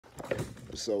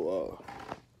So,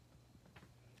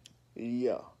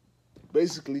 yeah.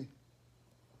 Basically,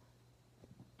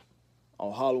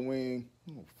 on Halloween,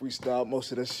 freestyle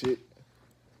most of that shit.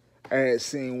 I had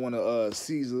seen one of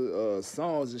Cyzure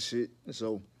songs and shit,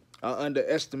 so I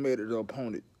underestimated the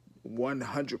opponent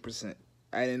 100%.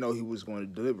 I didn't know he was going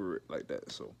to deliver it like that,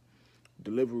 so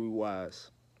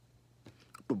delivery-wise.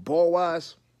 But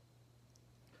ball-wise,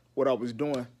 what I was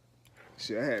doing,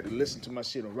 shit, I had to listen to my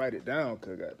shit and write it down,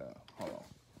 because I got down. Hold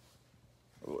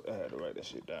on. I had to write that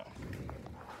shit down.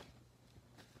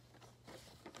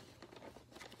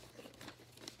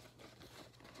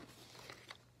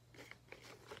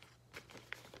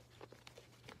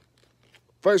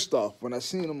 First off, when I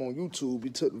seen him on YouTube,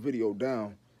 he took the video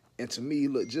down, and to me, he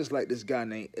looked just like this guy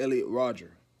named Elliot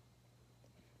Rodger.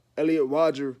 Elliot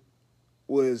Rodger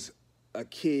was a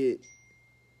kid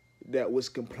that was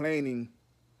complaining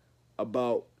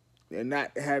about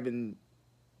not having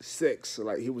sex.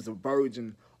 Like, he was a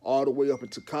virgin all the way up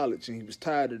into college, and he was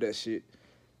tired of that shit.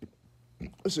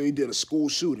 So he did a school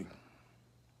shooting.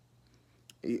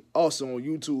 He also on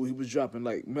YouTube, he was dropping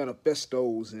like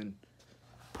manifestos and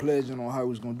pledging on how he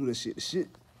was gonna do that shit. The shit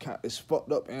is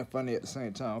fucked up and funny at the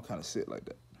same time. I'm kind of sick like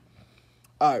that.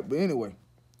 All right, but anyway,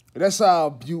 that's how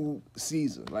I view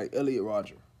Cyzure, like Elliot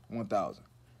Rodger, 1000.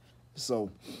 So,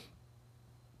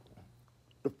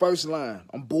 the first line,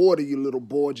 I'm bored of you, little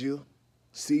Borgia.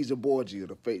 Cyzure Borgia,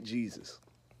 the fake Jesus.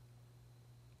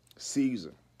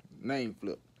 Cyzure, name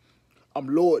flip. I'm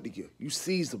Lord to you. You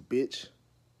Cyzure, bitch.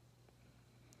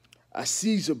 I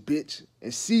seize your bitch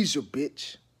and seize your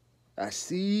bitch. I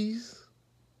seize.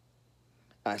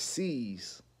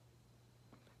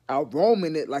 I roam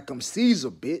in it like I'm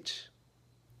Cyzure, bitch.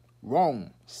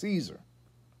 Rome, Cyzure.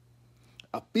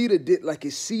 I feed a dick like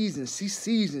it's season. She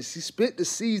seasoned. She spent the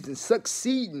season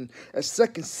succeeding at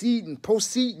second seeding,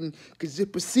 proceeding, because it's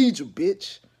procedure,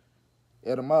 bitch.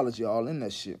 Etymology all in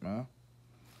that shit, man.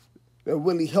 That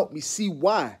really helped me see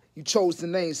why you chose the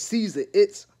name Cyzure.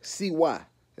 It's C-Y.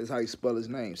 That's how you spell his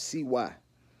name, C-Y.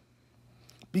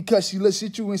 Because she looks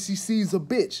at you and she sees a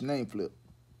bitch, name flip.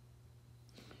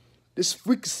 This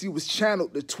frequency was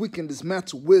channeled to tweak and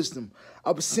dismantle wisdom.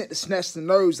 I was sent to snatch the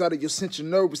nerves out of your central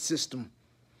nervous system.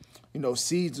 You know,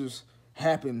 seizures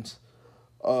happens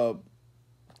in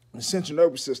the central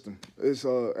nervous system. It's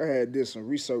I did some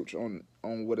research on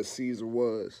what a seizure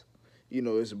was. You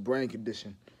know, it's a brain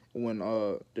condition when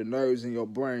the nerves in your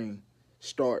brain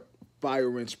start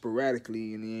firing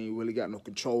sporadically and you ain't really got no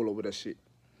control over that shit.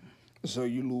 So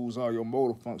you lose all your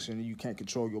motor function and you can't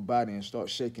control your body and start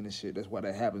shaking and shit. That's why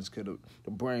that happens, because the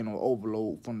brain on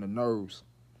overload from the nerves.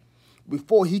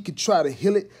 Before he could try to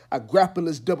heal it, I grapple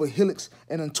his double helix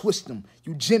and untwist them.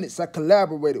 Eugenics, I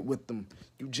collaborated with them.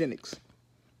 Eugenics.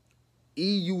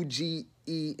 Eugenics,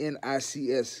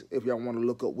 if y'all want to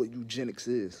look up what eugenics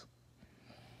is.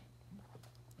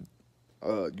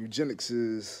 Eugenics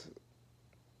is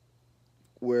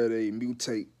where they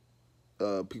mutate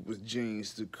people's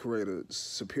genes to create a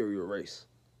superior race.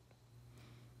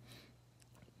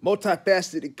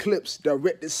 Multifaceted eclipse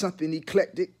directed something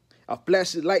eclectic. I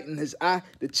flashed a light in his eye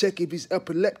to check if he's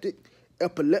epileptic.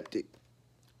 Epilepsy.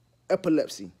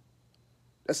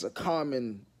 That's a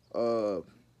common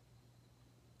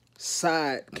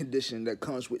side condition that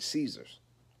comes with seizures.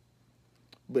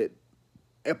 But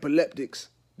epileptics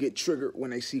get triggered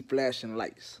when they see flashing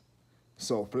lights.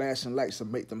 So flashing lights will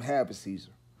make them have a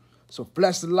seizure. So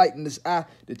flash the light in his eye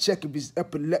to check if he's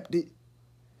epileptic.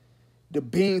 The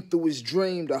being through his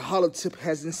dream, the holotip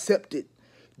has incepted.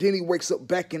 Then he wakes up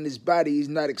back in his body, he's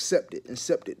not accepted.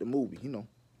 Incepted, the movie, you know.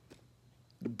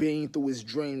 The being through his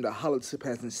dream, the holotip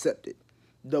has incepted.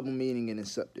 Double meaning in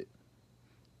incepted.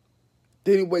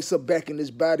 Then he wakes up back in his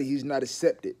body, he's not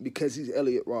accepted because he's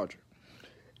Elliot Rodger.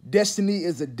 Destiny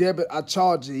is a debit, I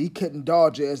charge it. He couldn't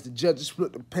dodge it as the judges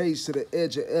split the page to the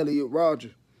edge of Elliot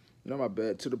Rodger. No, my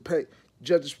bad. To the page,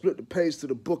 judges split the page to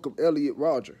the book of Elliot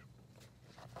Rodger.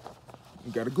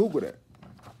 You gotta Google that.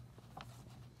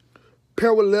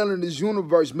 Parallel in this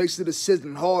universe makes the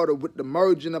decision harder with the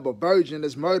merging of a virgin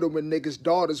that's murdering niggas'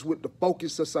 daughters with the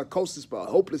focus of psychosis by a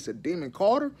hopeless and demon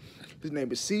Carter. His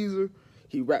name is Cyzure.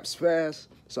 He raps fast,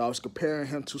 so I was comparing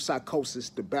him to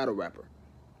Phychosis, the battle rapper.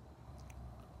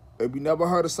 If you never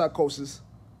heard of Phychosis,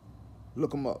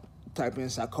 look him up. Type in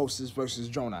Phychosis versus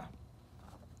Jonah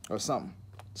or something.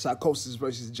 Phychosis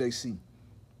versus JC.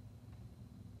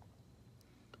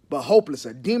 But hopeless,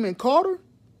 a demon Carter?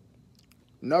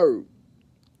 Nerd.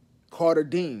 Carter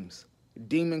Deems.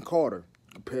 Demon Carter.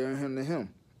 Comparing him to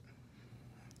him.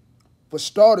 For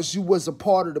starters, you was a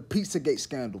part of the Pizzagate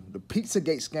scandal. The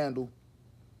Pizzagate scandal,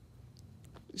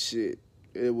 shit,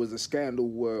 it was a scandal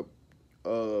where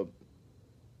it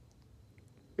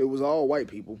was all white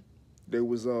people. They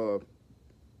was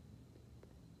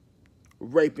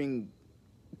raping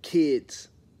kids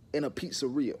in a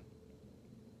pizzeria.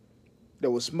 They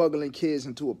were smuggling kids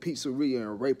into a pizzeria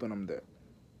and raping them there.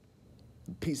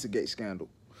 Pizzagate scandal.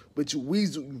 But you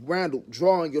weasel, you Randall,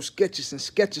 drawing your sketches in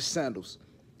Skechers sandals.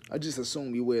 I just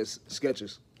assume you wear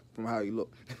Skechers from how you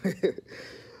look.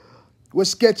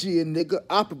 What's sketchy, nigga?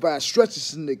 I provide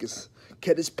stretches to niggas.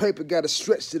 Cat, this paper got to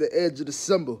stretch to the edge of the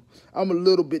symbol. I'm a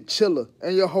little bit chiller,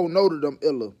 and your whole know that I'm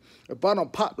iller. If I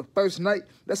don't pop the first night,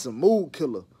 that's a mood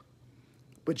killer.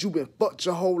 But you been fucked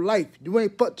your whole life. You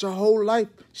ain't fucked your whole life.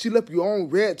 She left you on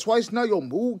red twice, now your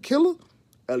mood killer?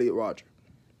 Elliot Rodger.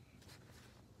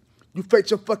 You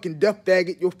faked your fucking death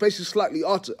faggot. Your face is slightly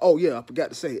altered. Oh, yeah, I forgot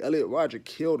to say, Elliot Rodger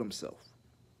killed himself.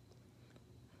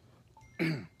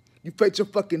 You faked your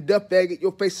fucking death faggot.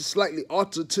 Your face is slightly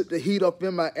altered. Took the heat up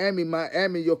in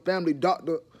Miami. Your family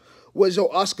doctor was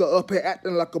your Oscar up here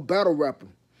acting like a battle rapper.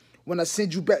 When I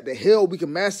send you back to hell, we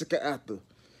can massacre after.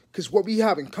 Because what we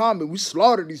have in common, we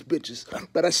slaughter these bitches.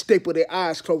 But I staple their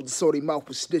eyes closed so their mouth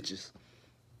with stitches.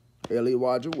 Elliot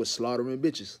Rodger was slaughtering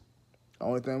bitches. The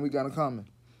only thing we got in common.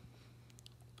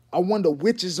 I wonder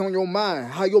which is on your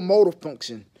mind, how your motor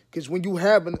function. Because when you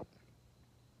having...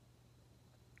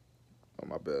 Oh,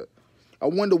 my bad. I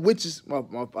wonder which is... I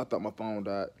thought my phone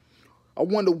died. I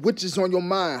wonder which is on your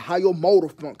mind, how your motor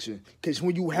function. Because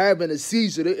when you having a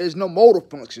seizure, there is no motor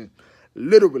function.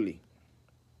 Literally.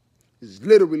 There's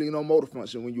literally no motor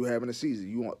function when you having a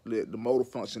seizure. The motor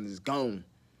function is gone.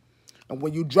 And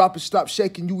when you drop and stop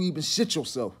shaking, you even shit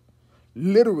yourself.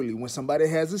 Literally, when somebody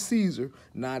has a seizure,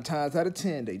 9 times out of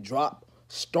 10, they drop,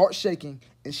 start shaking,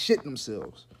 and shit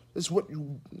themselves. It's what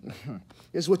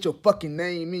your fucking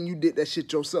name mean. You did that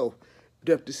shit yourself.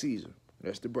 Death to seizure.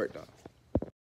 That's the breakdown.